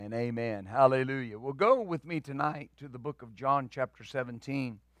and amen. Hallelujah. Well, go with me tonight to the book of John chapter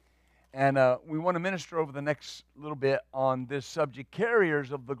 17. And we want to minister over the next little bit on this subject,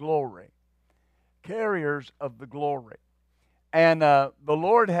 carriers of the glory. Carriers of the glory. And the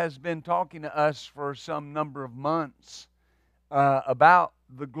Lord has been talking to us for some number of months about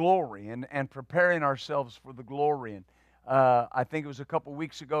the glory and preparing ourselves for the glory. And I think it was a couple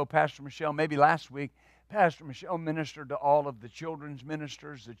weeks ago, Pastor Michelle, maybe last week, Pastor Michelle ministered to all of the children's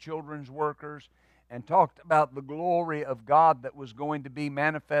ministers, the children's workers, and talked about the glory of God that was going to be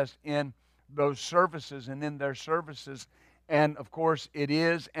manifest in those services and in their services. And, of course, it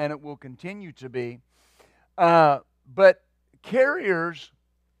is and it will continue to be. But carriers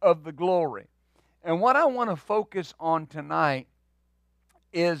of the glory. And what I want to focus on tonight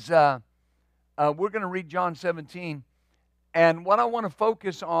is we're going to read John 17. And what I want to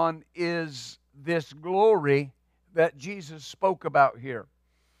focus on is this glory that Jesus spoke about here.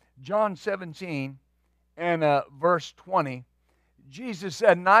 John 17 and verse 20. Jesus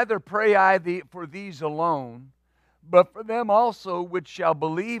said, "Neither pray I for these alone, but for them also which shall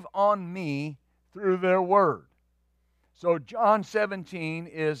believe on me through their word." So John 17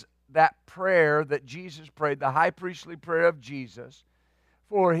 is that prayer that Jesus prayed, the high priestly prayer of Jesus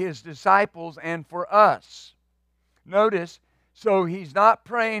for His disciples and for us. Notice, so He's not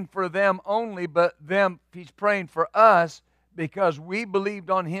praying for them only, but He's praying for us because we believed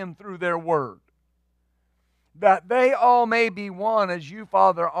on Him through their word. That they all may be one as you,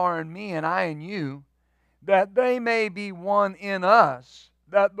 Father, are in me and I in you, that they may be one in us,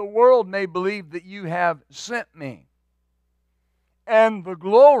 that the world may believe that you have sent me. And the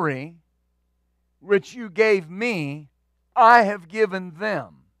glory which you gave me, I have given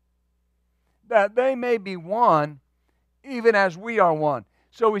them, that they may be one, even as we are one.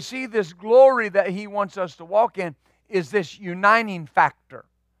 So we see this glory that He wants us to walk in is this uniting factor.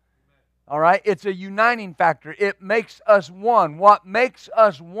 All right? It's a uniting factor. It makes us one. What makes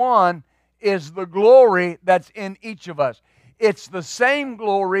us one is the glory that's in each of us. It's the same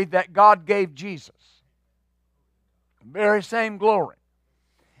glory that God gave Jesus. Very same glory.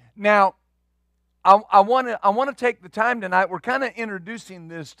 Now, I want to take the time tonight. We're kind of introducing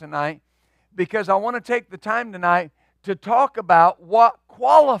this tonight because I want to take the time tonight to talk about what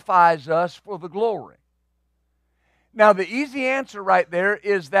qualifies us for the glory. Now, the easy answer right there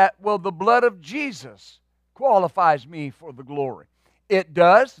is that, well, the blood of Jesus qualifies me for the glory. It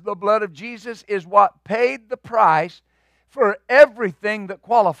does. The blood of Jesus is what paid the price for everything that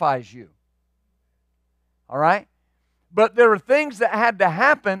qualifies you. All right? But there are things that had to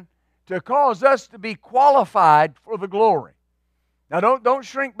happen to cause us to be qualified for the glory. Now, don't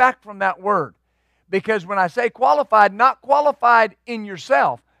shrink back from that word. Because when I say qualified, not qualified in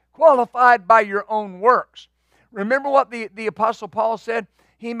yourself, qualified by your own works. Remember what the Apostle Paul said?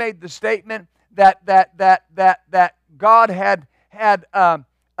 He made the statement that God had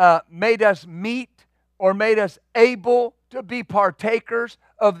made us meet or made us able to be partakers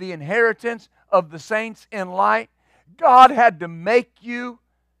of the inheritance of the saints in light. God had to make you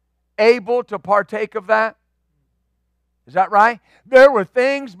able to partake of that. Is that right? There were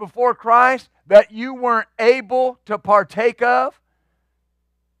things before Christ that you weren't able to partake of.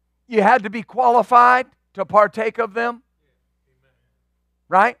 You had to be qualified to partake of them.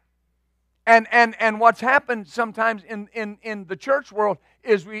 Right? And what's happened sometimes in the church world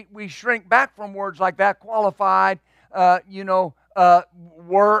is we shrink back from words like that, qualified,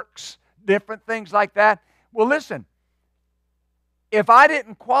 works, different things like that. Well, listen, if I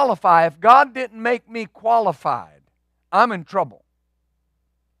didn't qualify, if God didn't make me qualified, I'm in trouble.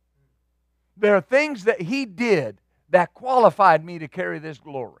 There are things that He did that qualified me to carry this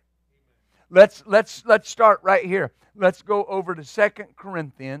glory. Let's start right here. Let's go over to 2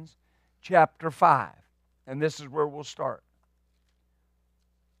 Corinthians chapter 5. And this is where we'll start.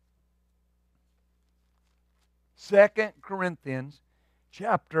 2 Corinthians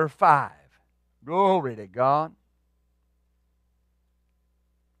chapter 5. Glory to God.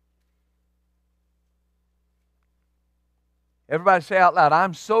 Everybody say out loud,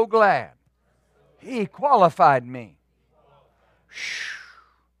 I'm so glad He qualified me.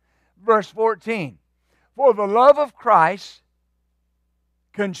 Verse 14. For the love of Christ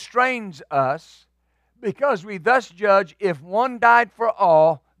constrains us, because we thus judge, if one died for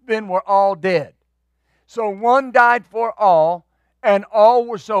all, then we're all dead. So one died for all, and all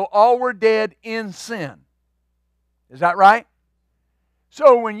were dead in sin. Is that right?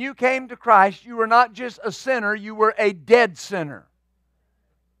 So when you came to Christ, you were not just a sinner, you were a dead sinner.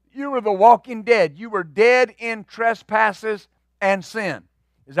 You were the walking dead. You were dead in trespasses and sin.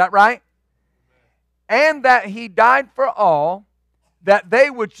 Is that right? And that He died for all, that they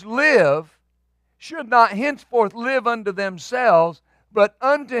which live should not henceforth live unto themselves, but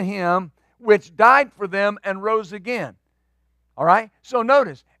unto him which died for them and rose again. All right? So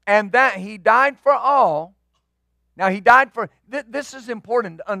notice, and that he died for all. Now he died for, this is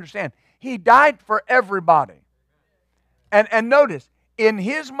important to understand. He died for everybody. And notice, in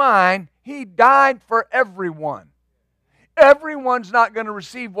his mind, he died for everyone. Everyone's not going to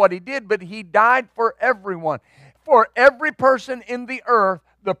receive what he did, but he died for everyone. For every person in the earth,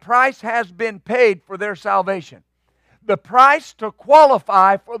 the price has been paid for their salvation. The price to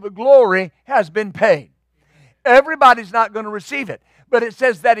qualify for the glory has been paid. Everybody's not going to receive it. But it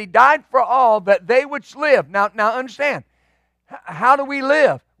says that he died for all, that they which live. Now understand, how do we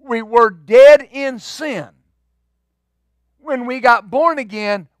live? We were dead in sin. When we got born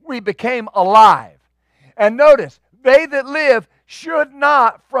again, we became alive. And notice, they that live should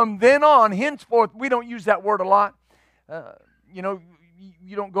not from then on, henceforth, we don't use that word a lot. You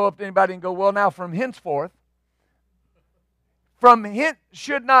don't go up to anybody and go, well, now from henceforth.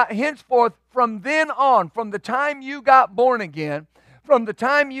 Should not henceforth from then on, from the time you got born again, from the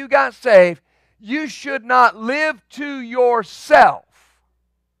time you got saved, you should not live to yourself.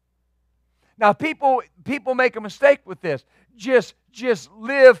 Now, people make a mistake with this. Just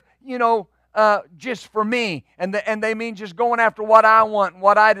live, just for me, and they mean just going after what I want and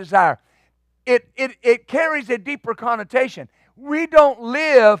what I desire. It carries a deeper connotation. We don't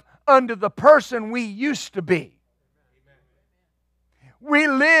live under the person we used to be. We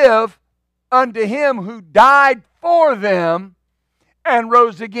live unto him who died for them and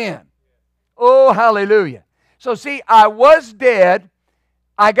rose again. Oh, hallelujah. So see, I was dead,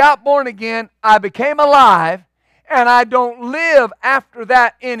 I got born again, I became alive, and I don't live after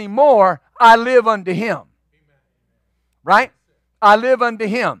that anymore. I live unto him. Right? I live unto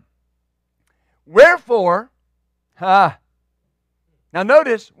him. Wherefore, now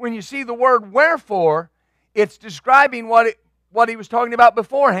notice, when you see the word wherefore, it's describing what he was talking about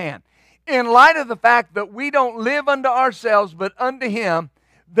beforehand. In light of the fact that we don't live unto ourselves, but unto him,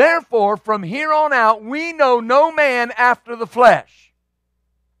 therefore, from here on out, we know no man after the flesh.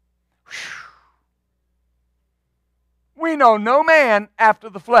 We know no man after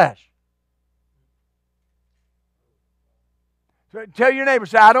the flesh. So tell your neighbor,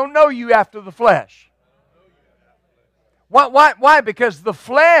 say, I don't know you after the flesh. Why? Because the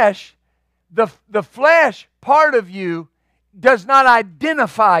flesh, the flesh part of you does not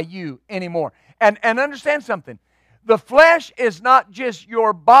identify you anymore. And understand something. The flesh is not just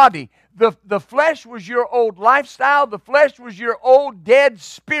your body. The flesh was your old lifestyle. The flesh was your old dead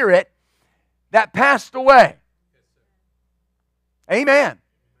spirit that passed away. Amen.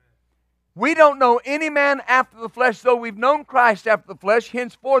 We don't know any man after the flesh, though we've known Christ after the flesh,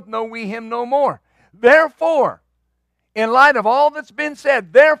 henceforth know we him no more. Therefore, in light of all that's been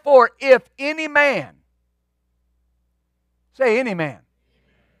said, therefore, if any man, say any man,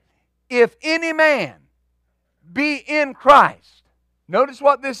 if any man be in Christ, notice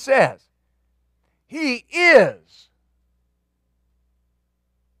what this says, he is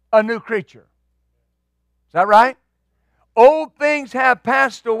a new creature. Is that right? Old things have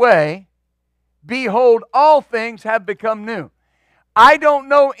passed away. Behold, all things have become new. I don't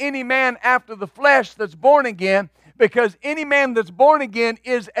know any man after the flesh that's born again, because any man that's born again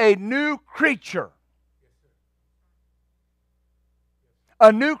is a new creature.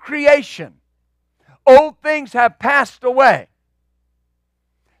 A new creation. Old things have passed away.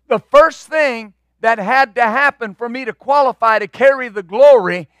 The first thing that had to happen for me to qualify to carry the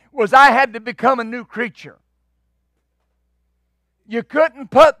glory was I had to become a new creature. You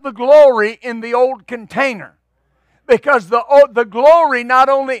couldn't put the glory in the old container, because the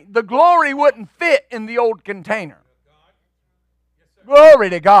glory wouldn't fit in the old container. Glory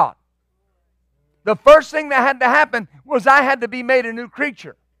to God. The first thing that had to happen was I had to be made a new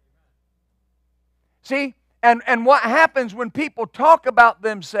creature. See, and what happens when people talk about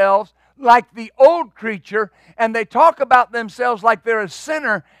themselves like the old creature, and they talk about themselves like they're a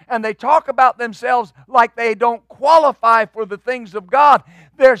sinner, and they talk about themselves like they don't qualify for the things of God,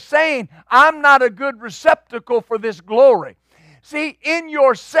 they're saying, I'm not a good receptacle for this glory. See, in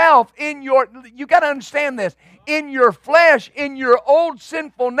yourself, you got to understand this, in your flesh, in your old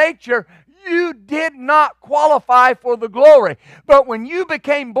sinful nature, you did not qualify for the glory. But when you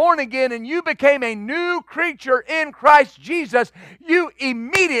became born again and you became a new creature in Christ Jesus, you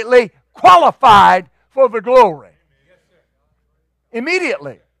immediately qualified for the glory.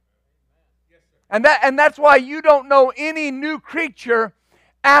 Immediately. And that's why you don't know any new creature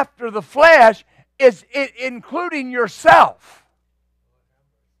after the flesh, including yourself.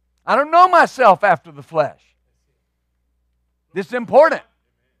 I don't know myself after the flesh. This is important.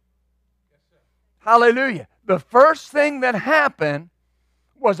 Hallelujah. The first thing that happened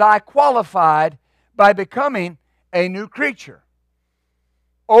was I qualified by becoming a new creature.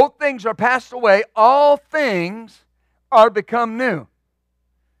 Old things are passed away. All things are become new.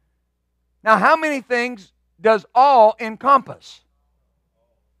 Now, how many things does all encompass?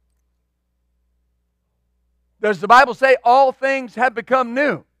 Does the Bible say all things have become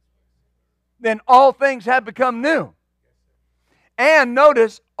new? Then all things have become new. And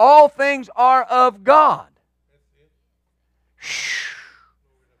notice, all things are of God. Shh.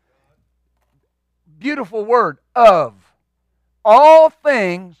 Beautiful word, of. All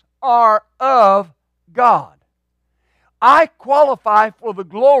things are of God. I qualify for the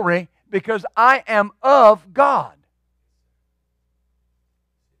glory because I am of God.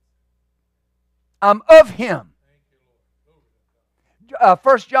 I'm of Him.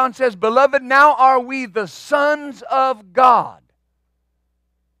 1 John says, Beloved, now are we the sons of God.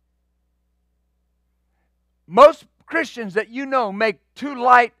 Most Christians that you know make too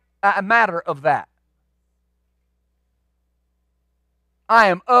light a matter of that. I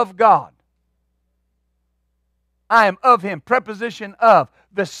am of God. I am of Him. Preposition of.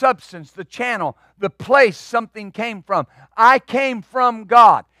 The substance, the channel, the place something came from. I came from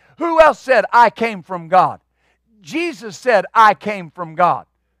God. Who else said I came from God? Jesus said I came from God.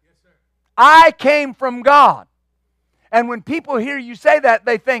 I came from God. And when people hear you say that,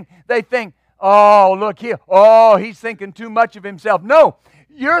 they think, oh, look here. Oh, he's thinking too much of himself. No,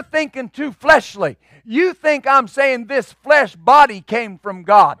 you're thinking too fleshly. You think I'm saying this flesh body came from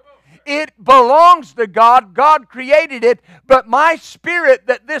God. It belongs to God. God created it. But my spirit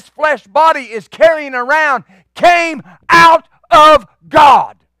that this flesh body is carrying around came out of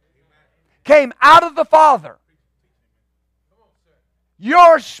God. Came out of the Father.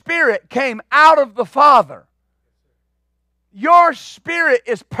 Your spirit came out of the Father. Your spirit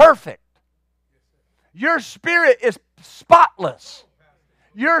is perfect. Your spirit is spotless.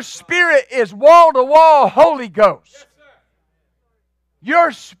 Your spirit is wall-to-wall Holy Ghost.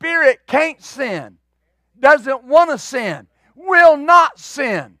 Your spirit can't sin, doesn't want to sin, will not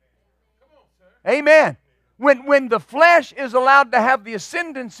sin. Amen. When the flesh is allowed to have the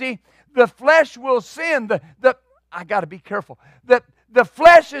ascendancy, the flesh will sin. I got to be careful. The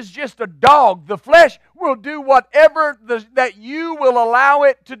flesh is just a dog. The flesh will do whatever that you will allow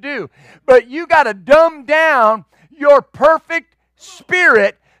it to do. But you got to dumb down your perfect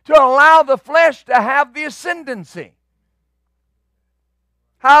spirit to allow the flesh to have the ascendancy.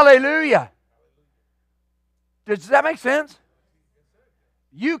 Hallelujah. Does that make sense?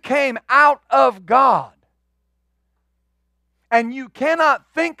 You came out of God. And you cannot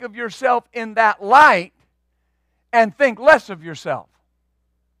think of yourself in that light and think less of yourself.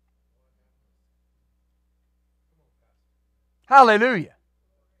 Hallelujah.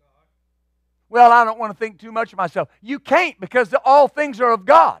 Well, I don't want to think too much of myself. You can't, because all things are of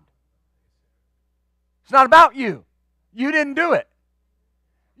God. It's not about you. You didn't do it.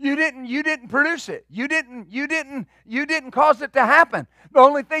 You didn't produce it. You didn't cause it to happen. The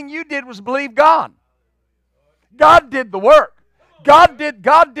only thing you did was believe God. God did the work. God did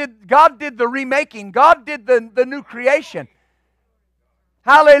the remaking. God did the new creation.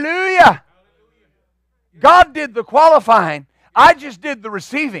 Hallelujah. God did the qualifying. I just did the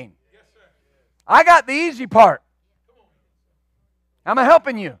receiving. I got the easy part. Am I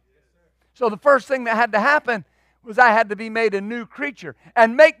helping you? So the first thing that had to happen was I had to be made a new creature.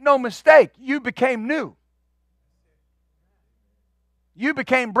 And make no mistake, you became new. You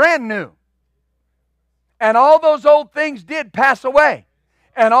became brand new. And all those old things did pass away.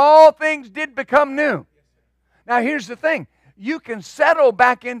 And all things did become new. Now here's the thing. You can settle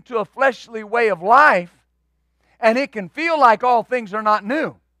back into a fleshly way of life, and it can feel like all things are not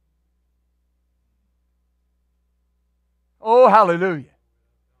new. Oh, hallelujah.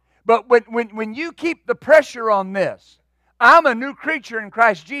 But when you keep the pressure on this, I'm a new creature in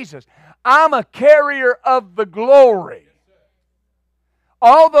Christ Jesus. I'm a carrier of the glory.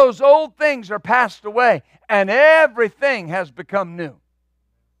 All those old things are passed away, and everything has become new.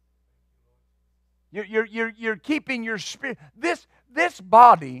 You're keeping your spirit. This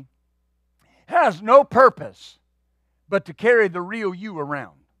body has no purpose but to carry the real you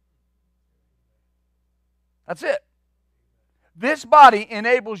around. That's it. This body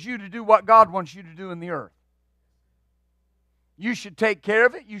enables you to do what God wants you to do in the earth. You should take care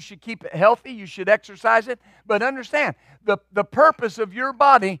of it. You should keep it healthy. You should exercise it. But understand, the purpose of your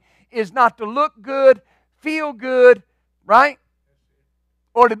body is not to look good, feel good, right?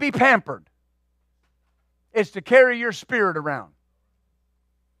 Or to be pampered. It's to carry your spirit around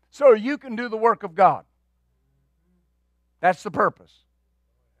so you can do the work of God. That's the purpose.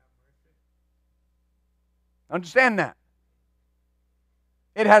 Understand that.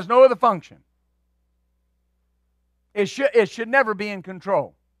 It has no other function. It should never be in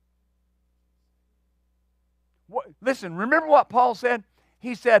control. Listen, remember what Paul said?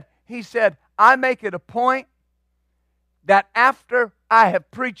 He said, I make it a point that after I have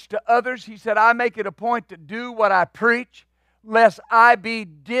preached to others, he said, I make it a point to do what I preach, lest I be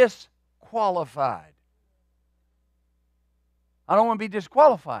disqualified. I don't want to be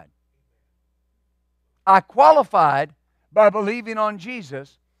disqualified. I qualified by believing on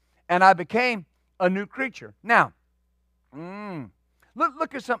Jesus, and I became a new creature. Now,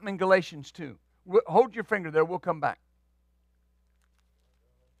 look at something in Galatians 2. Hold your finger there. We'll come back.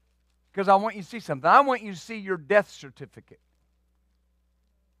 Because I want you to see something. I want you to see your death certificate.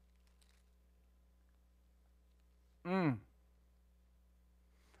 A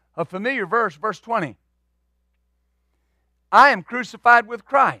familiar verse, verse 20. I am crucified with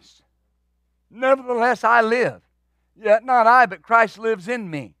Christ. Nevertheless I live. Yet not I, but Christ lives in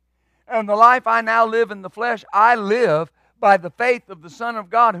me. And the life I now live in the flesh, I live by the faith of the Son of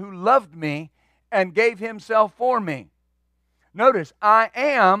God who loved me and gave himself for me. Notice, I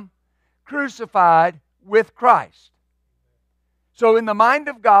am crucified with Christ. So in the mind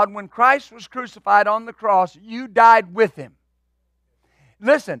of God, when Christ was crucified on the cross, you died with him.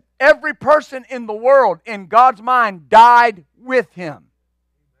 Listen, every person in the world, in God's mind, died with him.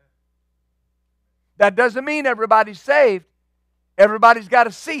 That doesn't mean everybody's saved. Everybody's got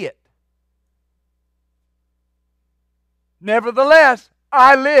to see it. Nevertheless,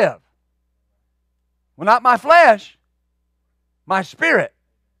 I live. Well, not my flesh, my spirit.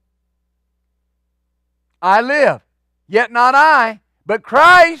 I live. Yet not I, but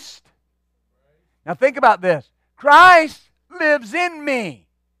Christ. Now think about this. Christ lives in me.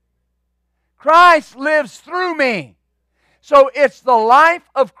 Christ lives through me. So it's the life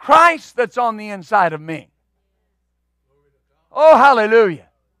of Christ that's on the inside of me. Oh, hallelujah.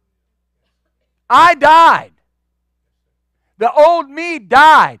 I died. The old me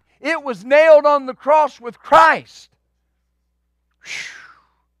died. It was nailed on the cross with Christ.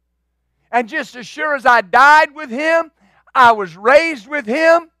 And just as sure as I died with him, I was raised with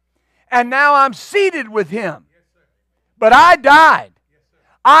him, and now I'm seated with him. But I died.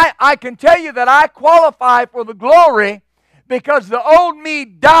 I can tell you that I qualify for the glory because the old me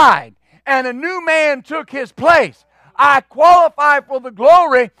died and a new man took his place. I qualify for the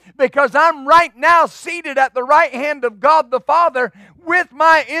glory because I'm right now seated at the right hand of God the Father with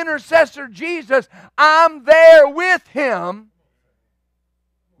my intercessor Jesus. I'm there with him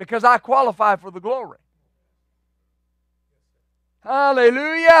because I qualify for the glory.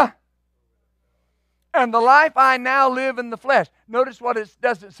 Hallelujah. And the life I now live in the flesh. Notice what it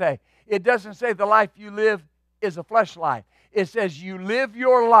doesn't say. It doesn't say the life you live is a flesh life. It says you live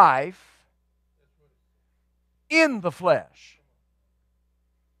your life in the flesh.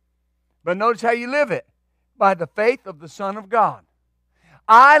 But notice how you live it. By the faith of the Son of God.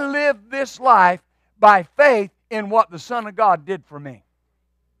 I live this life by faith in what the Son of God did for me.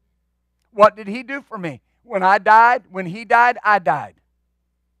 What did he do for me? When I died, when he died, I died.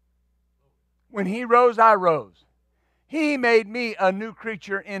 When he rose, I rose. He made me a new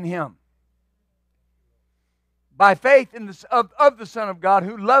creature in him. By faith in of the Son of God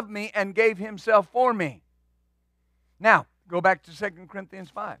who loved me and gave himself for me. Now, go back to 2 Corinthians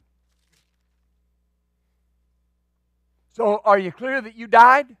 5. So, are you clear that you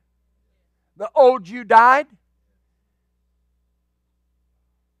died? The old you died?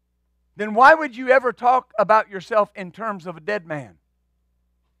 Then why would you ever talk about yourself in terms of a dead man?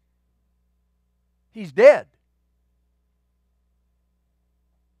 He's dead.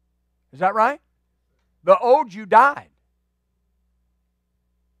 Is that right? The old you died.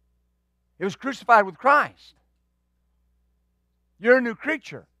 It was crucified with Christ. You're a new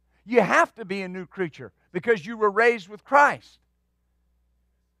creature. You have to be a new creature because you were raised with Christ.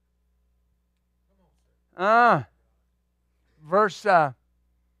 Verse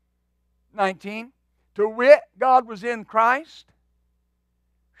 19. To wit, God was in Christ.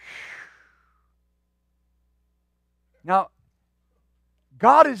 Now,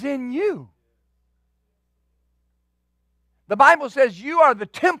 God is in you. The Bible says you are the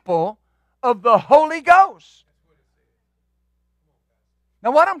temple of the Holy Ghost. Now,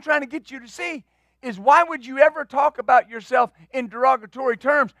 what I'm trying to get you to see is why would you ever talk about yourself in derogatory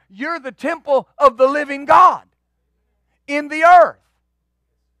terms? You're the temple of the living God in the earth.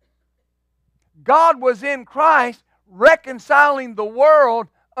 God was in Christ reconciling the world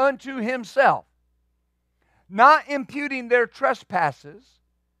unto himself, not imputing their trespasses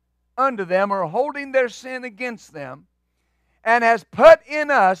unto them or holding their sin against them. and has put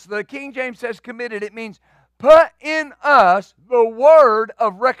in us, the King James says committed, it means put in us the word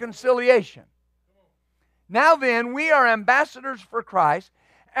of reconciliation. Now then, we are ambassadors for Christ,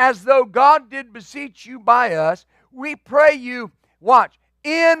 as though God did beseech you by us. We pray you, watch,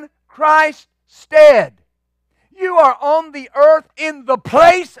 in Christ's stead. You are on the earth in the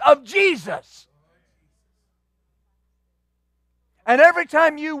place of Jesus. And every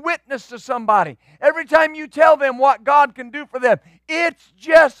time you witness to somebody, every time you tell them what God can do for them, it's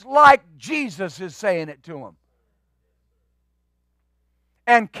just like Jesus is saying it to them.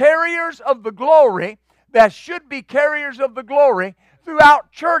 And carriers of the glory, that should be carriers of the glory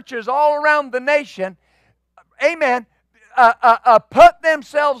throughout churches all around the nation, amen, put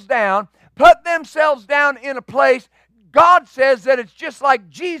themselves down in a place. God says that it's just like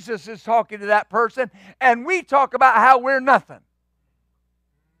Jesus is talking to that person, and we talk about how we're nothing.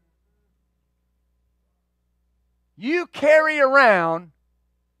 You carry around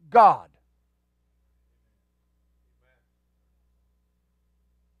God.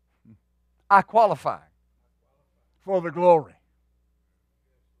 I qualify for the glory.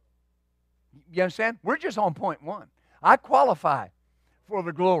 You understand? We're just on point one. I qualify for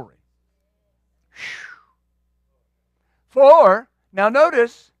the glory. For, now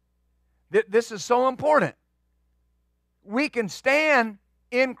notice, this is so important. We can stand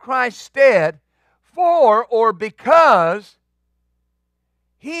in Christ's stead for or because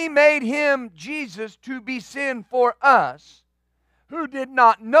He made Him, Jesus, to be sin for us, who did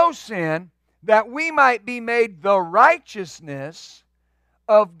not know sin, that we might be made the righteousness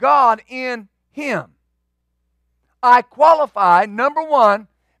of God in Him. I qualify, number one,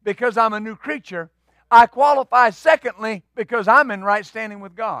 because I'm a new creature. I qualify, secondly, because I'm in right standing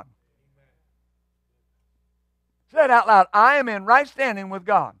with God. Say it out loud. I am in right standing with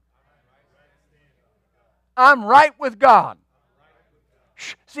God. I'm right with God.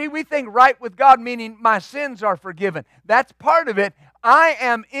 See, we think right with God meaning my sins are forgiven. That's part of it. I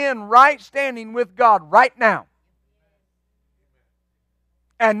am in right standing with God right now.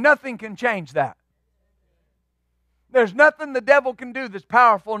 And nothing can change that. There's nothing the devil can do that's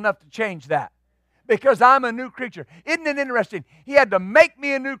powerful enough to change that. Because I'm a new creature. Isn't it interesting? He had to make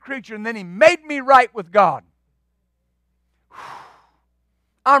me a new creature and then He made me right with God.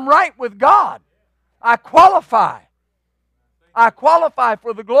 I'm right with God. I qualify. I qualify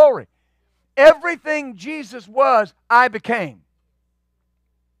for the glory. Everything Jesus was, I became.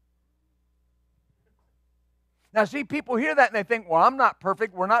 Now see, people hear that and they think, well, I'm not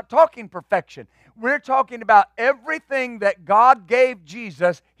perfect. We're not talking perfection. We're talking about everything that God gave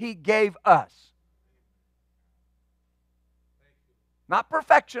Jesus, He gave us. Not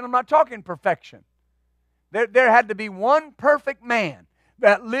perfection. I'm not talking perfection. There had to be one perfect man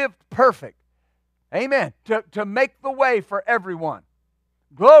that lived perfect. Amen. To make the way for everyone.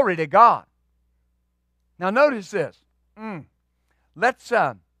 Glory to God. Now notice this. Let's,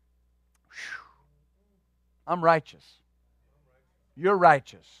 I'm righteous. You're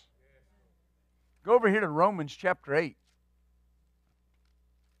righteous. Go over here to Romans chapter 8.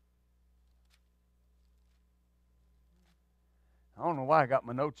 I don't know why I got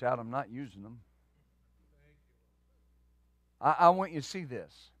my notes out. I'm not using them. I want you to see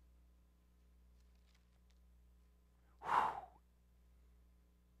this.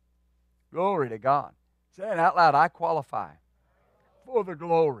 Glory to God. Say it out loud. I qualify for the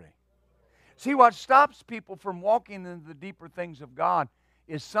glory. See, what stops people from walking into the deeper things of God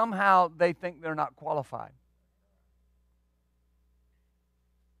is somehow they think they're not qualified.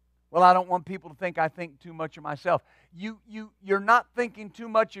 Well, I don't want people to think I think too much of myself. You're not thinking too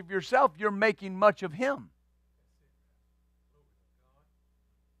much of yourself. You're making much of Him.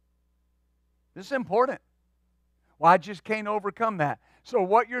 This is important. Well, I just can't overcome that. So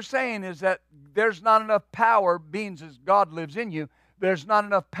what you're saying is that there's not enough power, being as God lives in you, there's not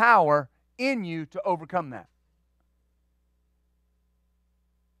enough power in you to overcome that.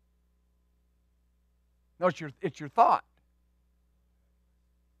 No, it's your thought.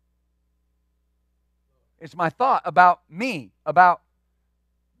 It's my thought about me, about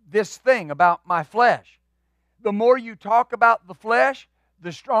this thing, about my flesh. The more you talk about the flesh,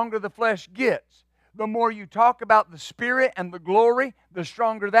 the stronger the flesh gets. The more you talk about the Spirit and the glory, the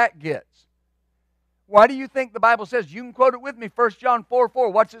stronger that gets. Why do you think the Bible says? You can quote it with me, 1 John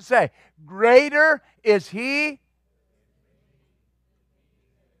 4:4. What's it say? Greater is He.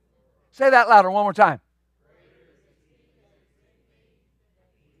 Say that louder one more time.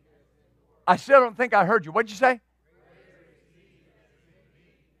 I still don't think I heard you. What'd you say?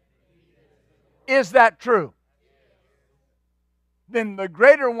 Is that true? Then the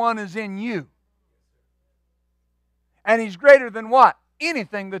greater one is in you. And He's greater than what?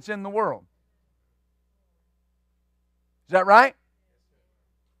 Anything that's in the world. Is that right?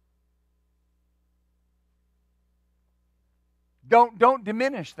 Don't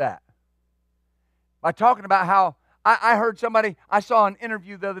diminish that by talking about how I heard somebody, I saw an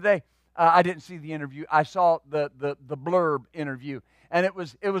interview the other day. I didn't see the interview. I saw the blurb interview. And it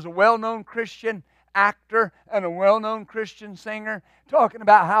was a well-known Christian actor and a well-known Christian singer talking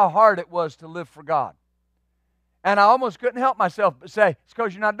about how hard it was to live for God. And I almost couldn't help myself but say, it's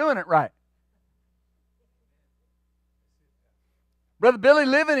because you're not doing it right. Brother Billy,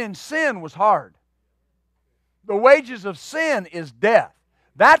 living in sin was hard. The wages of sin is death.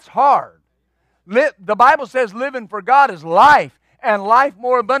 That's hard. The Bible says living for God is life, and life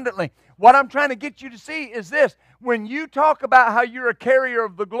more abundantly. What I'm trying to get you to see is this. When you talk about how you're a carrier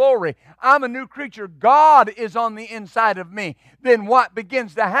of the glory, I'm a new creature, God is on the inside of me, then what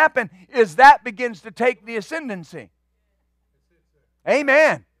begins to happen is that begins to take the ascendancy.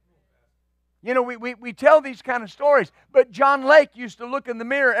 Amen. You know, we tell these kind of stories, but John Lake used to look in the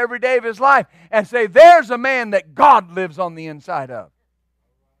mirror every day of his life and say, there's a man that God lives on the inside of.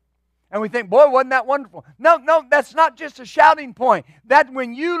 And we think, boy, wasn't that wonderful? No, that's not just a shouting point. That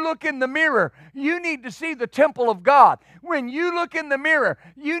when you look in the mirror, you need to see the temple of God. When you look in the mirror,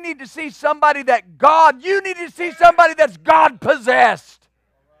 you need to see somebody you need to see somebody that's God-possessed.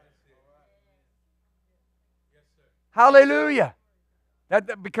 Hallelujah.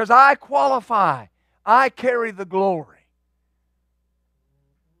 Because I qualify. I carry the glory.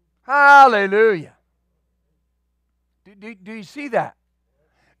 Hallelujah. Do you see that?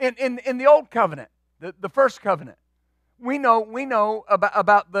 In the old covenant, the first covenant, we know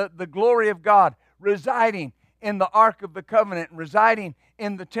about the glory of God residing in the Ark of the Covenant, and residing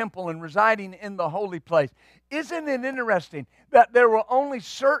in the temple, and residing in the holy place. Isn't it interesting that there were only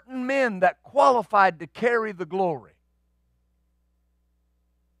certain men that qualified to carry the glory?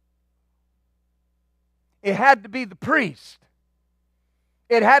 It had to be the priest.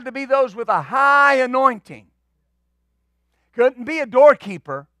 It had to be those with a high anointing. Couldn't be a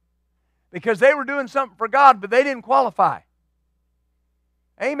doorkeeper, because they were doing something for God, but they didn't qualify.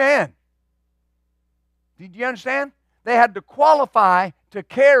 Amen. Did you understand? They had to qualify to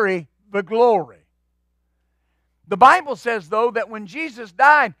carry the glory. The Bible says, though, that when Jesus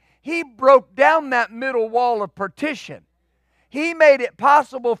died, He broke down that middle wall of partition. He made it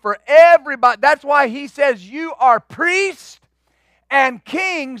possible for everybody. That's why He says, you are priests and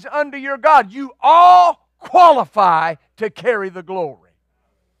kings unto your God. You all qualify to carry the glory.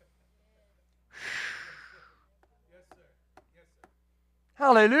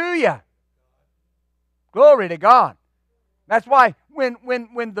 Hallelujah. Glory to God. That's why when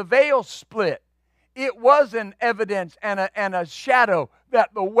the veil split, it was an evidence and a shadow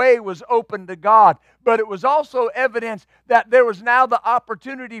that the way was open to God. But it was also evidence that there was now the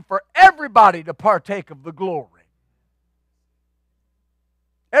opportunity for everybody to partake of the glory.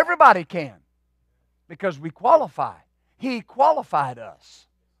 Everybody can. Because we qualify. He qualified us.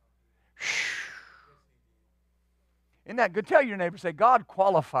 Isn't that good? Tell your neighbor, say, God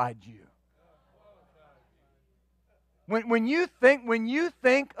qualified you. When you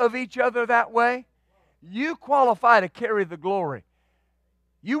think of each other that way, you qualify to carry the glory.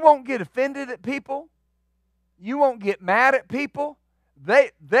 You won't get offended at people. You won't get mad at people.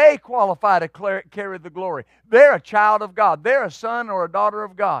 They qualify to carry the glory. They're a child of God. They're a son or a daughter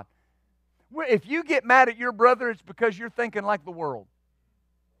of God. If you get mad at your brother, it's because you're thinking like the world.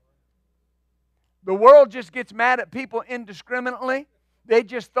 The world just gets mad at people indiscriminately. They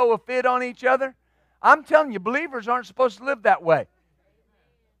just throw a fit on each other. I'm telling you, believers aren't supposed to live that way.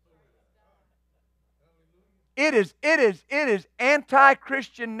 It is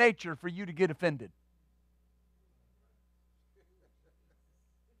anti-Christian nature for you to get offended.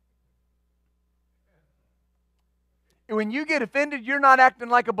 When you get offended, you're not acting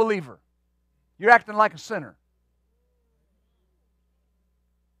like a believer. You're acting like a sinner.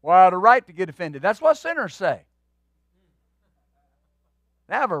 Well, I have a right to get offended. That's what sinners say.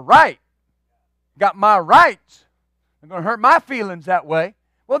 They have a right. Got my rights. They're going to hurt my feelings that way.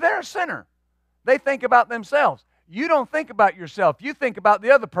 Well, they're a sinner. They think about themselves. You don't think about yourself. You think about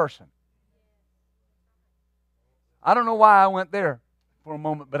the other person. I don't know why I went there for a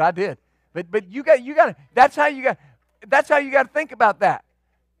moment, but I did. But you got that's how you got to think about that.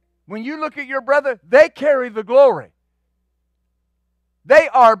 When you look at your brother, they carry the glory. They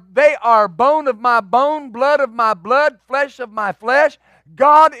are bone of my bone, blood of my blood, flesh of my flesh.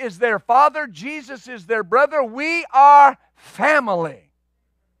 God is their father. Jesus is their brother. We are family.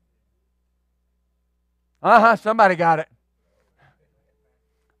 Somebody got it.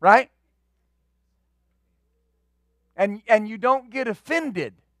 Right? And you don't get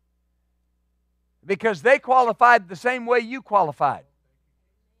offended because they qualified the same way you qualified.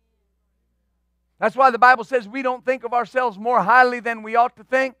 That's why the Bible says we don't think of ourselves more highly than we ought to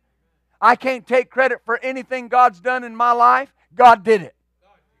think. I can't take credit for anything God's done in my life. God did it.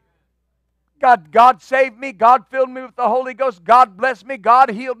 God saved me. God filled me with the Holy Ghost. God blessed me. God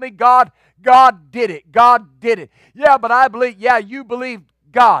healed me. God did it. God did it. Yeah, but I believe, you believed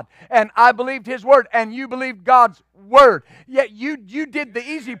God. And I believed His Word. And you believed God's Word. Yet you did the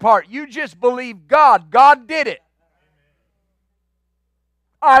easy part. You just believed God. God did it.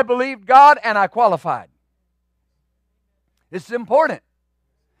 I believed God and I qualified. This is important.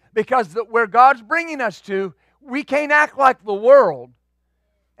 Because where God's bringing us to, we can't act like the world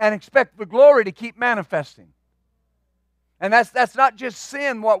and expect the glory to keep manifesting. And that's not just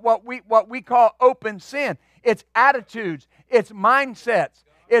sin, what we call open sin. It's attitudes, it's mindsets,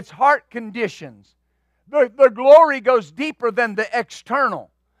 it's heart conditions. The glory goes deeper than the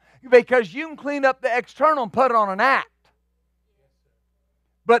external. Because you can clean up the external and put it on an act.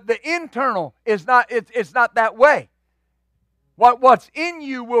 But the internal is not, it's not that way. What's in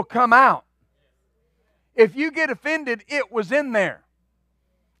you will come out. If you get offended, it was in there.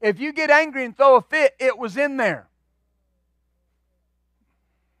 If you get angry and throw a fit, it was in there.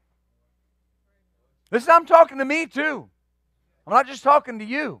 Listen, I'm talking to me too. I'm not just talking to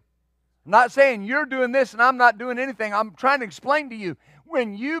you. I'm not saying you're doing this and I'm not doing anything. I'm trying to explain to you.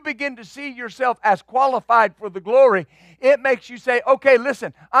 When you begin to see yourself as qualified for the glory, it makes you say, okay,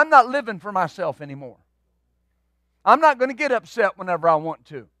 listen, I'm not living for myself anymore. I'm not going to get upset whenever I want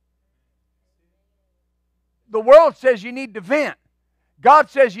to. The world says you need to vent. God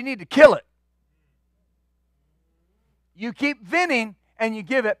says you need to kill it. You keep venting and you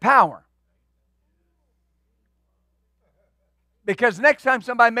give it power. Because next time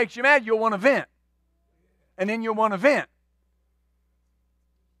somebody makes you mad, you'll want to vent. And then you'll want to vent.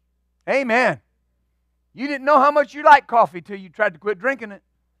 Amen. You didn't know how much you liked coffee till you tried to quit drinking it.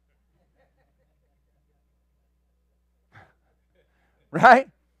 Right?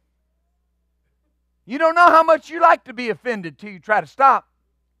 You don't know how much you like to be offended till you try to stop.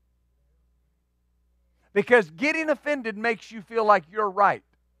 Because getting offended makes you feel like you're right.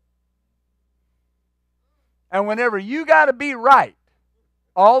 And whenever you got to be right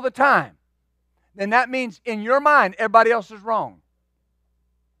all the time, then that means in your mind everybody else is wrong.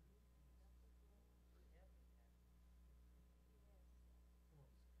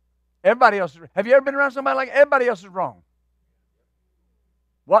 Everybody else is wrong. Have you ever been around somebody like everybody else is wrong?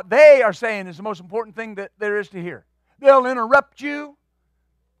 What they are saying is the most important thing that there is to hear. They'll interrupt you.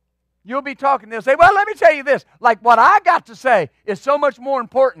 You'll be talking. They'll say, well, let me tell you this. Like what I got to say is so much more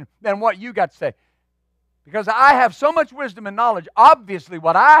important than what you got to say. Because I have so much wisdom and knowledge. Obviously,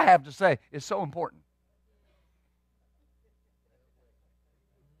 what I have to say is so important.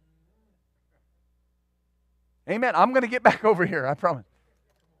 Amen. I'm going to get back over here, I promise.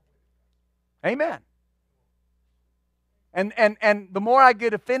 Amen. And the more I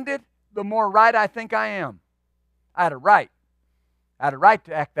get offended, the more right I think I am. I had a right. I had a right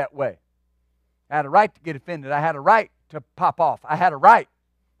to act that way. I had a right to get offended. I had a right to pop off. I had a right.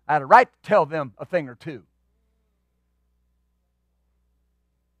 I had a right to tell them a thing or two.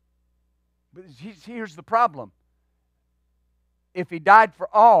 But here's the problem. If He died for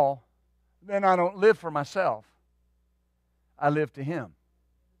all, then I don't live for myself. I live to Him.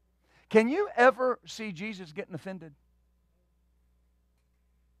 Can you ever see Jesus getting offended?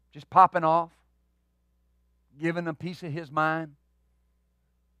 Just popping off? Giving a piece of His mind?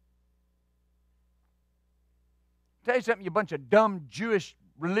 Tell you something, you bunch of dumb Jewish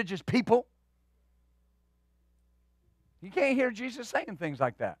religious people. You can't hear Jesus saying things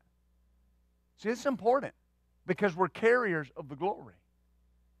like that. See, it's important because we're carriers of the glory.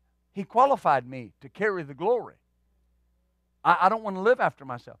 He qualified me to carry the glory. I don't want to live after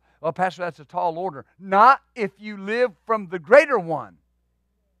myself. Well, Pastor, that's a tall order. Not if you live from the greater one.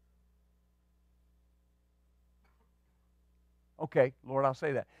 Okay, Lord, I'll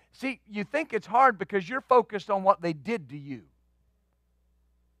say that. See, you think it's hard because you're focused on what they did to you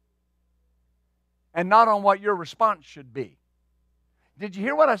and not on what your response should be. Did you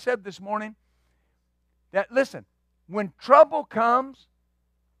hear what I said this morning? That, listen, when trouble comes,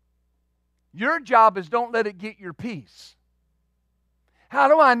 your job is don't let it get your peace. How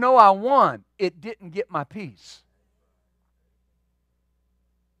do I know I won? It didn't get my peace.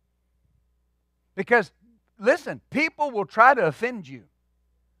 Because, listen, people will try to offend you.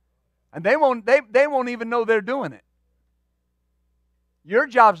 And they won't even know they're doing it. Your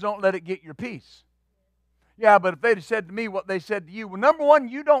job's don't let it get your peace. Yeah, but if they'd have said to me what they said to you, well, number one,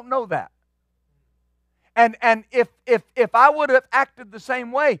 you don't know that. And if I would have acted the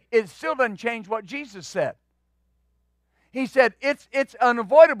same way, it still doesn't change what Jesus said. He said, it's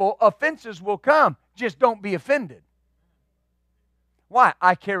unavoidable. Offenses will come. Just don't be offended. Why?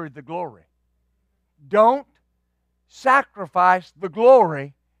 I carried the glory. Don't sacrifice the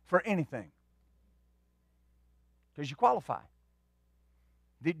glory for anything. Because you qualify.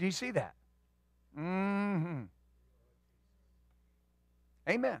 Do you see that? Mm-hmm.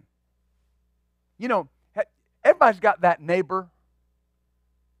 Amen. You know, everybody's got that neighbor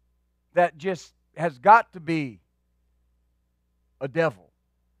that just has got to be a devil.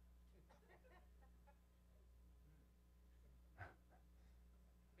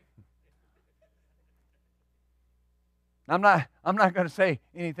 I'm not going to say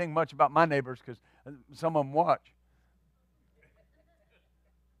anything much about my neighbors because some of them watch.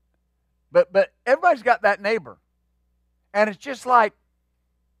 But everybody's got that neighbor. And it's just like,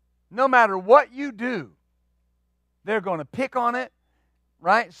 no matter what you do, they're going to pick on it,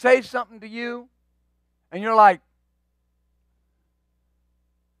 right? Say something to you, and you're like,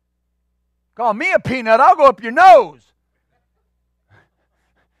 call me a peanut, I'll go up your nose.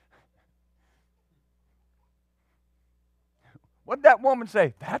 What did that woman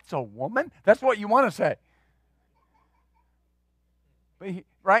say? That's a woman? That's what you want to say. But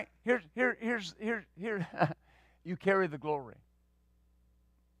right? Here, you carry the glory.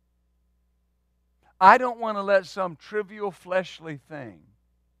 I don't want to let some trivial fleshly thing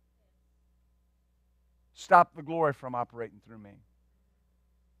stop the glory from operating through me.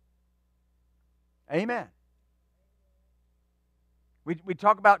 Amen. We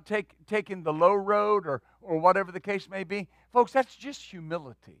talk about taking the low road or whatever the case may be. Folks, that's just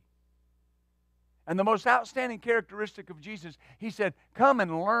humility. And the most outstanding characteristic of Jesus, he said, come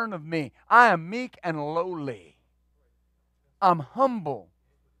and learn of me. I am meek and lowly. I'm humble.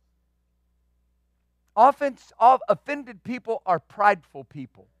 Offended people are prideful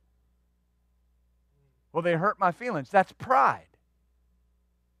people. Well, they hurt my feelings. That's pride.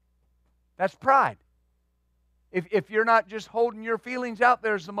 That's pride. If you're not just holding your feelings out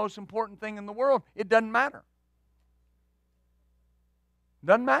there as the most important thing in the world, it doesn't matter.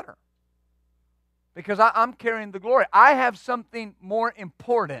 Doesn't matter. Because I'm carrying the glory. I have something more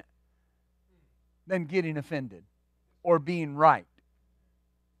important than getting offended or being right.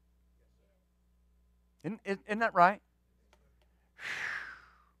 Isn't that right?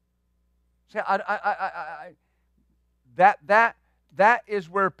 See, that is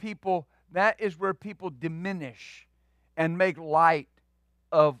where people diminish and make light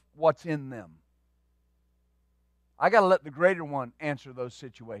of what's in them. I got to let the greater one answer those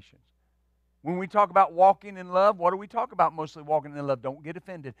situations. When we talk about walking in love, what do we talk about mostly walking in love? Don't get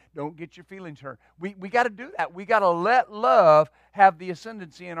offended. Don't get your feelings hurt. We got to do that. We got to let love have the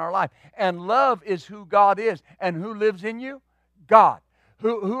ascendancy in our life. And love is who God is. And who lives in you? God.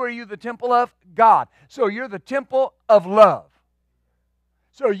 Who are you the temple of? God. So you're the temple of love.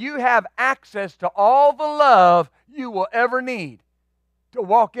 So you have access to all the love you will ever need to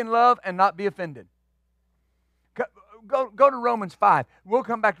walk in love and not be offended. Go to Romans 5. We'll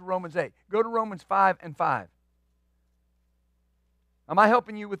come back to Romans 8. Go to Romans 5 and 5. Am I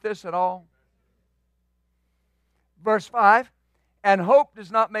helping you with this at all? Verse 5. And hope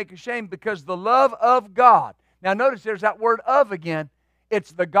does not make ashamed because the love of God. Now notice there's that word of again.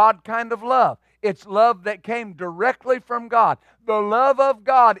 It's the God kind of love. It's love that came directly from God. The love of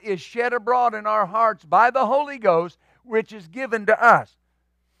God is shed abroad in our hearts by the Holy Ghost, which is given to us.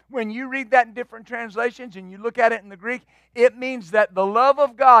 When you read that in different translations and you look at it in the Greek, it means that the love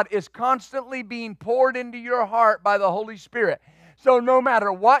of God is constantly being poured into your heart by the Holy Spirit. So no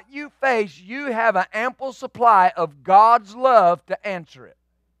matter what you face, you have an ample supply of God's love to answer it.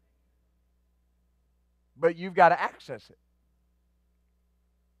 But you've got to access it.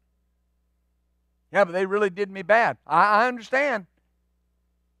 Yeah, but they really did me bad. I understand.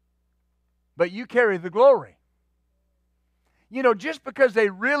 But you carry the glory. You know, just because they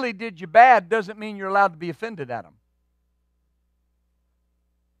really did you bad doesn't mean you're allowed to be offended at them.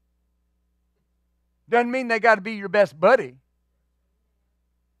 Doesn't mean they got to be your best buddy.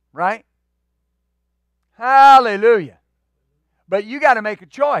 Right? Hallelujah. But you got to make a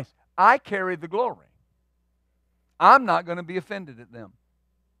choice. I carry the glory. I'm not going to be offended at them.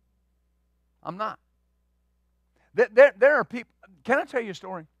 I'm not. There are people. Can I tell you a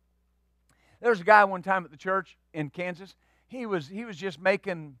story? There was a guy one time at the church in Kansas. He was just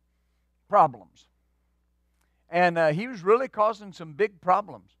making problems. And he was really causing some big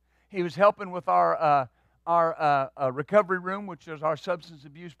problems. He was helping with our recovery room, which is our substance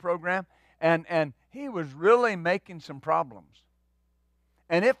abuse program. And he was really making some problems.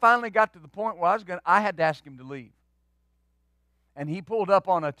 And it finally got to the point where I had to ask him to leave. And he pulled up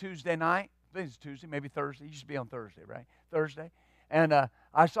on a Tuesday night. I think it's Tuesday, maybe Thursday. He used to be on Thursday, right? Thursday. And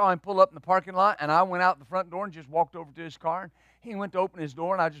I saw him pull up in the parking lot, and I went out the front door and just walked over to his car. And he went to open his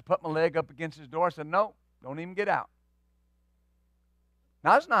door, and I just put my leg up against his door. I said, no, don't even get out.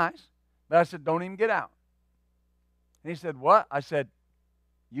 Now, it's nice, but I said, don't even get out. And he said, what? I said,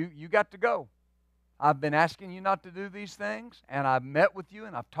 you got to go. I've been asking you not to do these things, and I've met with you,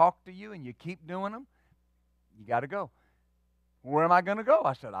 and I've talked to you, and you keep doing them. You got to go. Where am I going to go?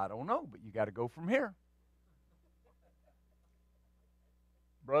 I said, I don't know, but you got to go from here.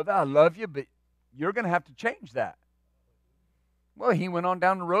 Brother, I love you, but you're going to have to change that. Well, he went on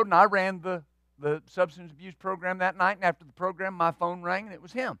down the road, and I ran the substance abuse program that night, and after the program, my phone rang, and it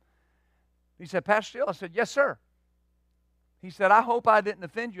was him. He said, Pastor Steele? I said, yes, sir. He said, I hope I didn't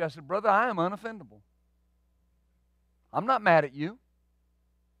offend you. I said, brother, I am unoffendable. I'm not mad at you,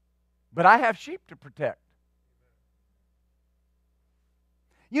 but I have sheep to protect.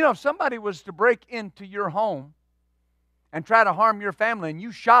 You know, if somebody was to break into your home and try to harm your family and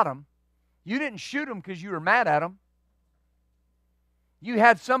you shot them, you didn't shoot them because you were mad at them. You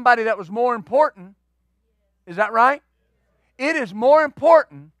had somebody that was more important. Is that right? It is more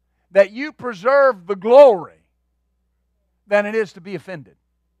important that you preserve the glory than it is to be offended.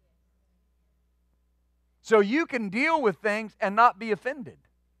 So you can deal with things and not be offended.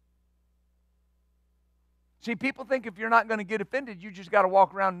 See, people think if you're not going to get offended, you just got to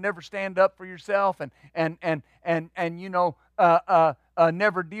walk around and never stand up for yourself and you know,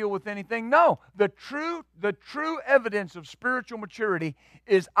 never deal with anything. No, the true evidence of spiritual maturity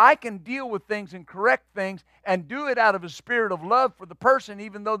is I can deal with things and correct things and do it out of a spirit of love for the person,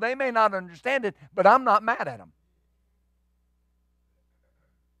 even though they may not understand it, but I'm not mad at them.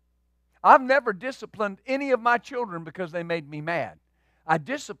 I've never disciplined any of my children because they made me mad. I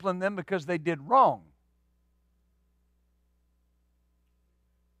disciplined them because they did wrong.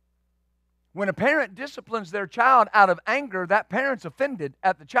 When a parent disciplines their child out of anger, that parent's offended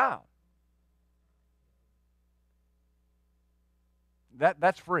at the child.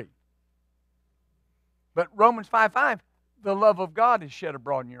 That's free. But Romans 5:5, the love of God is shed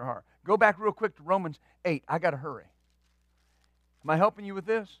abroad in your heart. Go back real quick to Romans 8. I got to hurry. Am I helping you with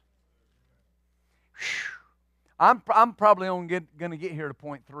this? Whew. I'm probably only going to get here to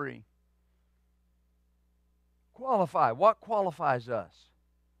point 3. Qualify. What qualifies us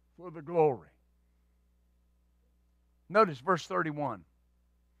for the glory? Notice verse 31.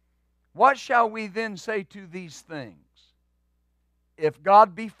 What shall we then say to these things? If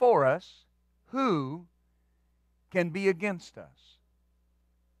God be for us, who can be against us?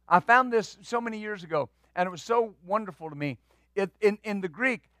 I found this so many years ago, and it was so wonderful to me. In the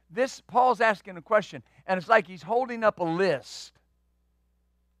Greek, Paul's asking a question, and it's like he's holding up a list.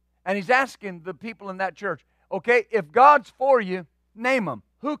 And he's asking the people in that church, okay, if God's for you, name them.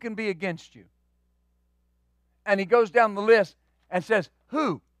 Who can be against you? And he goes down the list and says,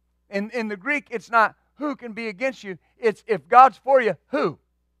 who? In the Greek, it's not who can be against you. It's if God's for you, who?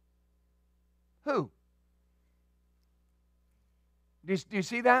 Who? Do you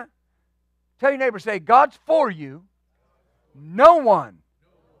see that? Tell your neighbor, say, God's for you. No one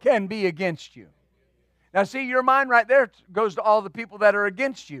can be against you. Now see, your mind right there goes to all the people that are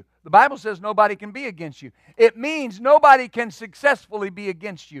against you. The Bible says nobody can be against you. It means nobody can successfully be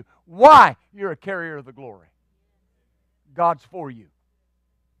against you. Why? You're a carrier of the glory. God's for you.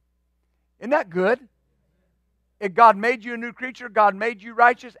 Isn't that good? If God made you a new creature, God made you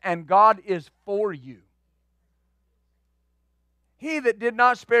righteous, and God is for you. He that did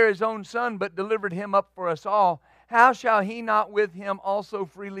not spare His own Son, but delivered Him up for us all, how shall He not with Him also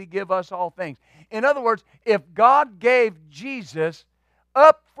freely give us all things? In other words, if God gave Jesus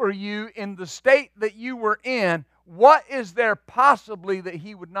up for you in the state that you were in, what is there possibly that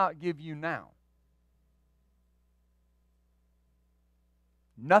He would not give you now?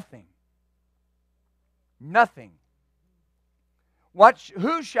 Nothing. Nothing.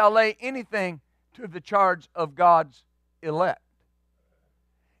 Who shall lay anything to the charge of God's elect?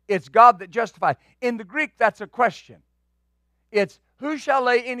 It's God that justifies. In the Greek, that's a question. It's who shall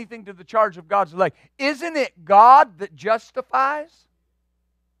lay anything to the charge of God's elect? Isn't it God that justifies?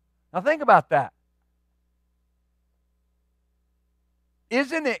 Now think about that.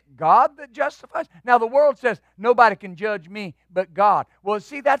 Isn't it God that justifies? Now the world says, nobody can judge me but God. Well,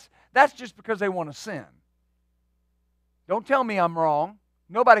 see, that's just because they want to sin. Don't tell me I'm wrong.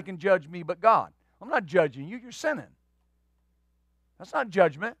 Nobody can judge me but God. I'm not judging you. You're sinning. That's not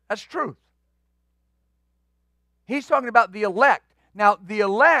judgment. That's truth. He's talking about the elect. Now, the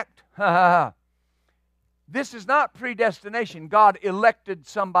elect, This is not predestination. God elected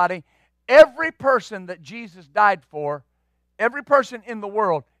somebody. Every person that Jesus died for, every person in the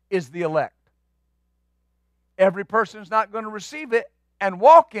world is the elect. Every person is not going to receive it and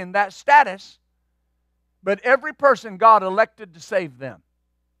walk in that status, but every person God elected to save them.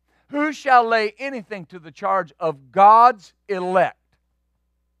 Who shall lay anything to the charge of God's elect?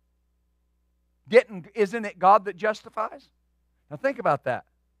 Isn't it God that justifies? Now think about that.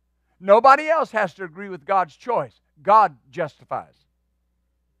 Nobody else has to agree with God's choice. God justifies.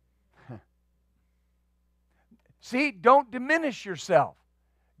 See, don't diminish yourself.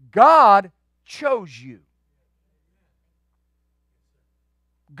 God chose you.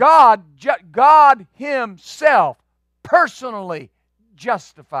 God Himself personally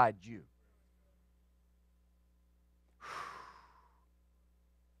justified you.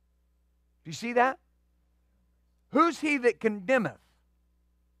 Do you see that? Who's he that condemneth?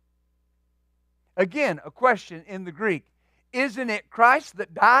 Again, a question in the Greek. Isn't it Christ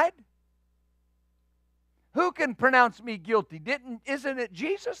that died? Who can pronounce me guilty? Isn't it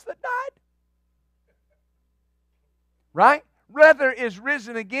Jesus that died? Right? Rather is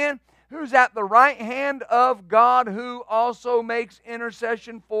risen again, who's at the right hand of God, who also makes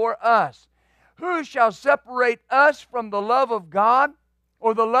intercession for us. Who shall separate us from the love of God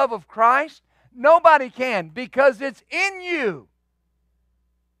or the love of Christ? Nobody can, because it's in you.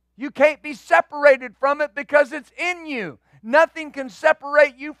 You can't be separated from it because it's in you. Nothing can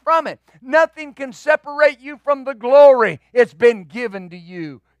separate you from it. Nothing can separate you from the glory. It's been given to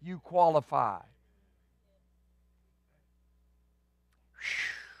you. You qualify.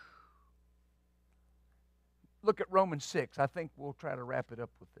 Look at Romans 6. I think we'll try to wrap it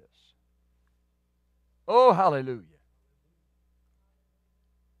up with this. Oh, hallelujah.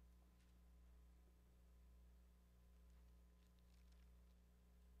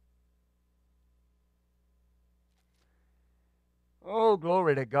 Oh,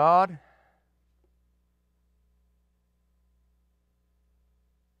 glory to God.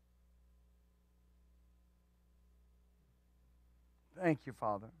 Thank you,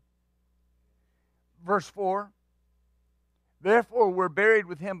 Father. Verse 4. Therefore we're buried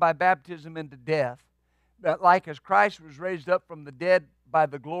with Him by baptism into death, that like as Christ was raised up from the dead by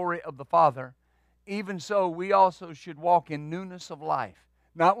the glory of the Father, even so we also should walk in newness of life.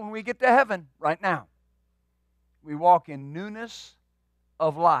 Not when we get to heaven, right now. We walk in newness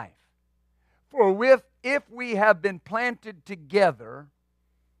of life. For if we have been planted together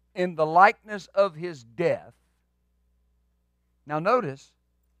in the likeness of His death. Now notice,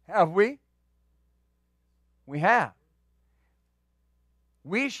 have we? We have.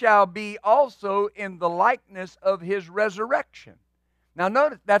 We shall be also in the likeness of His resurrection. Now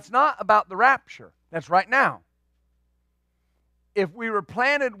notice, that's not about the rapture. That's right now. If we were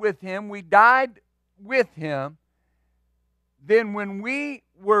planted with Him, we died with Him, then when we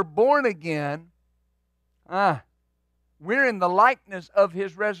were born again, we're in the likeness of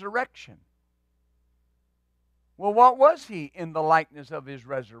His resurrection. Well, what was He in the likeness of His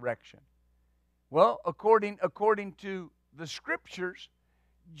resurrection? Well, according to the Scriptures,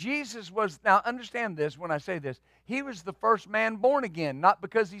 Jesus was, now understand this when I say this, He was the first man born again, not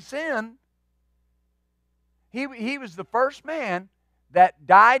because He sinned. He was the first man that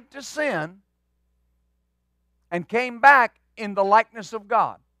died to sin and came back in the likeness of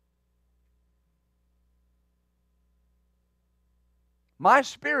God. My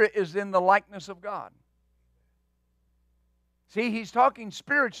spirit is in the likeness of God. See, He's talking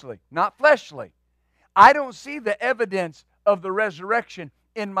spiritually, not fleshly. I don't see the evidence of the resurrection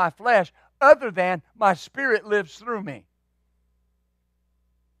in my flesh other than my spirit lives through me.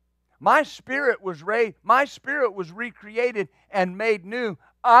 My spirit was raised, my spirit was recreated and made new.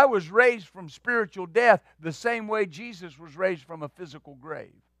 I was raised from spiritual death the same way Jesus was raised from a physical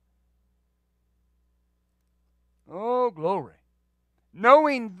grave. Oh, glory.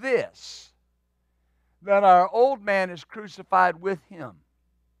 Knowing this, that our old man is crucified with Him,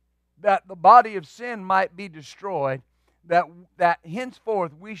 that the body of sin might be destroyed, that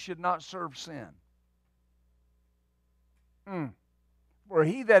henceforth we should not serve sin. For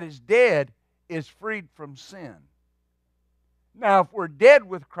he that is dead is freed from sin. Now, if we're dead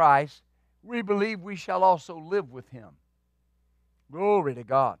with Christ, we believe we shall also live with Him. Glory to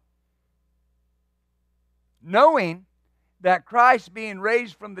God. Knowing that Christ being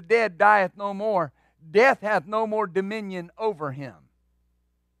raised from the dead dieth no more, death hath no more dominion over Him.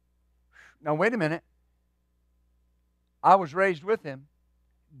 Now, wait a minute. I was raised with Him.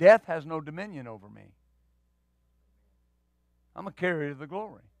 Death has no dominion over me. I'm a carrier of the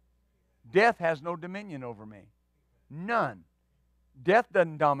glory. Death has no dominion over me. None. Death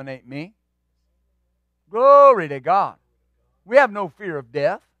doesn't dominate me. Glory to God. We have no fear of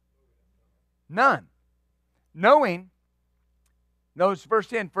death. None. Knowing, notice verse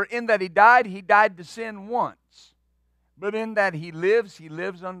 10, for in that he died to sin once. But in that he lives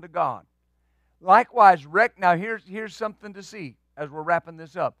unto God. Likewise, now here's something to see as we're wrapping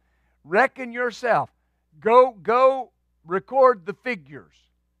this up. Reckon yourself. Go record the figures.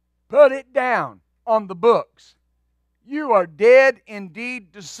 Put it down on the books. You are dead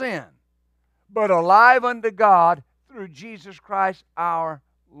indeed to sin, but alive unto God through Jesus Christ our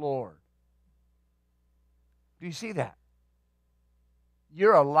Lord. Do you see that?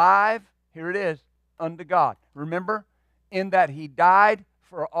 You're alive, here it is, unto God. Remember, in that he died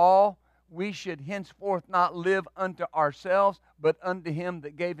for all, we should henceforth not live unto ourselves, but unto him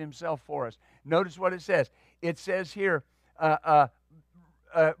that gave himself for us. Notice what it says. It says here,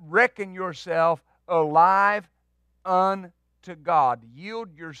 reckon yourself alive unto God.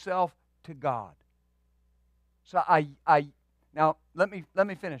 Yield yourself to God. So now let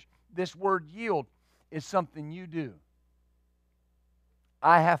me finish. This word yield is something you do.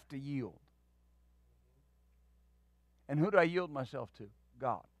 I have to yield. And who do I yield myself to?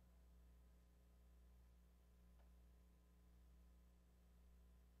 God.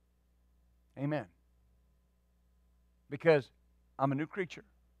 Amen. Because I'm a new creature.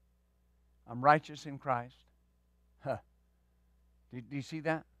 I'm righteous in Christ. Huh. Do you see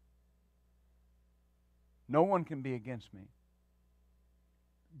that? No one can be against me.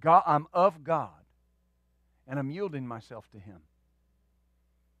 God, I'm of God, and I'm yielding myself to him.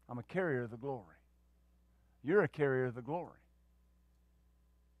 I'm a carrier of the glory. You're a carrier of the glory.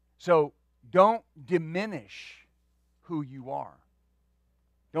 So don't diminish who you are.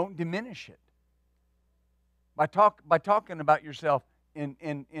 Don't diminish it. By talking about yourself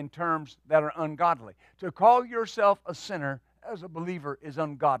in terms that are ungodly. To call yourself a sinner as a believer is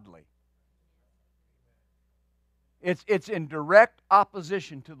ungodly. It's in direct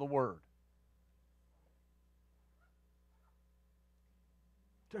opposition to the Word.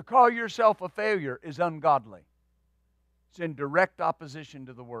 To call yourself a failure is ungodly. It's in direct opposition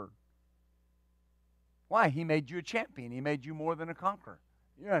to the Word. Why? He made you a champion. He made you more than a conqueror.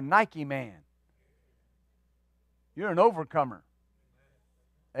 You're a Nike man. You're an overcomer.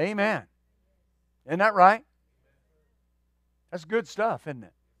 Amen. Isn't that right? That's good stuff, isn't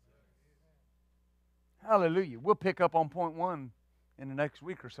it? Hallelujah. We'll pick up on point 1 in the next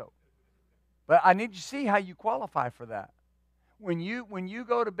week or so. But I need you to see how you qualify for that. When you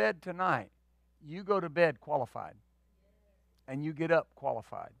go to bed tonight, you go to bed qualified. And you get up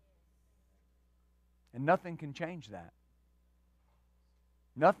qualified. And nothing can change that.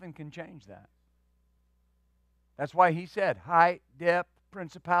 Nothing can change that. That's why he said, height, depth,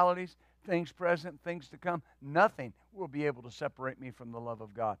 principalities, things present, things to come, nothing will be able to separate me from the love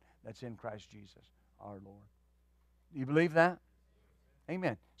of God that's in Christ Jesus, our Lord. Do you believe that?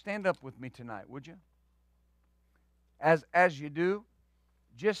 Amen. Stand up with me tonight, would you? As you do,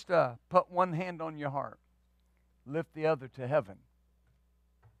 just put one hand on your heart. Lift the other to heaven.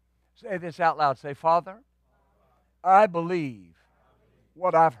 Say this out loud. Say, Father, I believe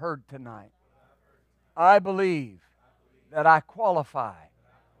what I've heard tonight. I believe that I qualify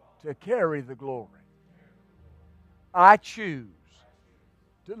to carry the glory. I choose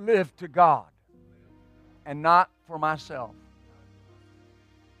to live to God and not for myself.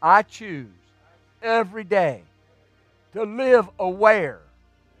 I choose every day to live aware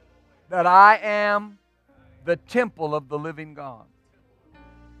that I am the temple of the living God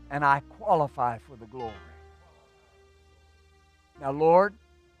and I qualify for the glory. Now, Lord,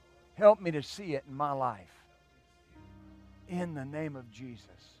 help me to see it in my life. In the name of Jesus.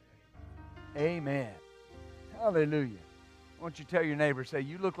 Amen. Hallelujah. I want you to tell your neighbor, say,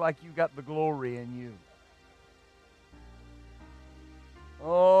 you look like you got the glory in you.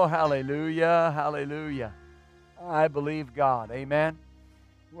 Oh, hallelujah, hallelujah. I believe God. Amen.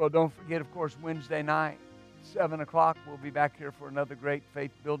 Well, don't forget, of course, Wednesday night, 7 o'clock, we'll be back here for another great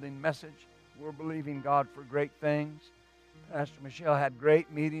faith-building message. We're believing God for great things. Pastor Michelle had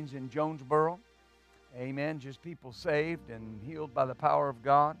great meetings in Jonesboro. Amen. Just people saved and healed by the power of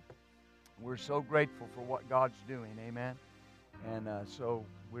God. We're so grateful for what God's doing. Amen. And so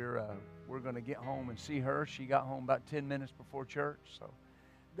we're going to get home and see her. She got home about 10 minutes before church. So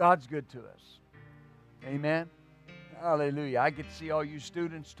God's good to us. Amen. Hallelujah. I get to see all you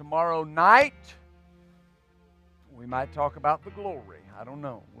students tomorrow night. We might talk about the glory. I don't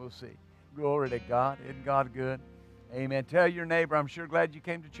know. We'll see. Glory to God. Isn't God good? Amen. Tell your neighbor, I'm sure glad you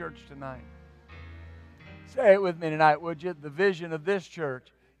came to church tonight. Say it with me tonight, would you? The vision of this church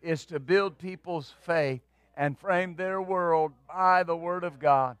is to build people's faith and frame their world by the Word of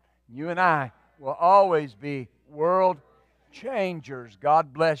God. You and I will always be world changers.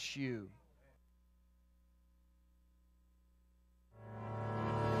 God bless you.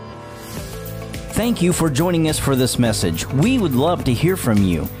 Thank you for joining us for this message. We would love to hear from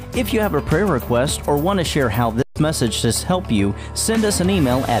you. If you have a prayer request or want to share how this message has helped you, send us an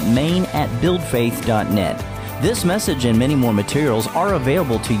email at main@buildfaith.net. This message and many more materials are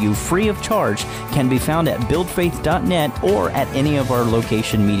available to you free of charge, can be found at buildfaith.net or at any of our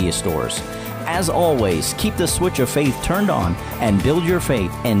location media stores. As always, keep the switch of faith turned on and build your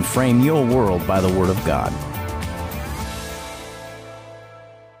faith and frame your world by the Word of God.